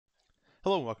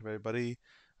Hello and welcome everybody.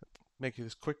 Making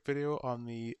this quick video on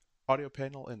the audio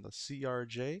panel in the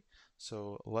CRJ.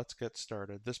 So let's get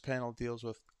started. This panel deals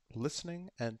with listening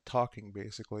and talking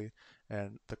basically,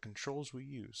 and the controls we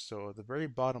use. So at the very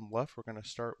bottom left, we're going to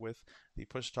start with the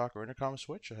push to talk or intercom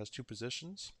switch. It has two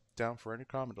positions: down for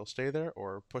intercom and it'll stay there,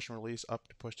 or push and release up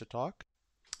to push to talk.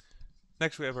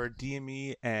 Next we have our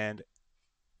DME and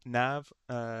nav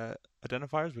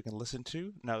identifiers we can listen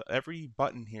to. Now, every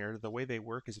button here, the way they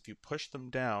work is if you push them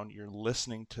down, you're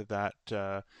listening to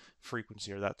that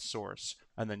frequency or that source.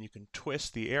 And then you can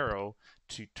twist the arrow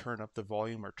to turn up the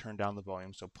volume or turn down the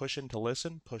volume. So push in to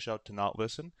listen, push out to not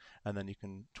listen, and then you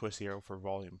can twist the arrow for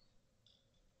volume.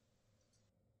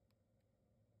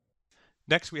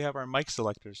 Next, we have our mic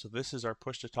selector. So this is our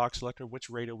push to talk selector, which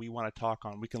radio we want to talk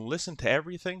on. We can listen to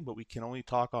everything, but we can only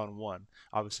talk on one.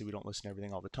 Obviously, we don't listen to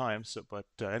everything all the time. But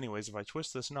anyways, if I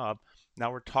twist this knob,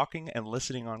 now we're talking and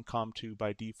listening on COM2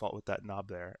 by default with that knob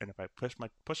there. And if I push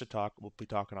to talk, we'll be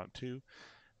talking on 2,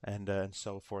 and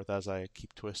so forth as I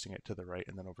keep twisting it to the right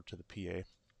and then over to the PA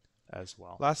as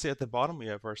well. Lastly, at the bottom, we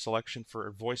have our selection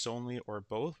for voice only or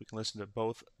both. We can listen to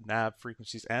both nav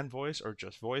frequencies and voice, or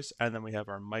just voice. And then we have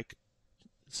our mic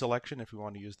selection if we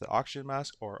want to use the oxygen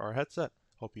mask or our headset.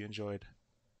 Hope you enjoyed.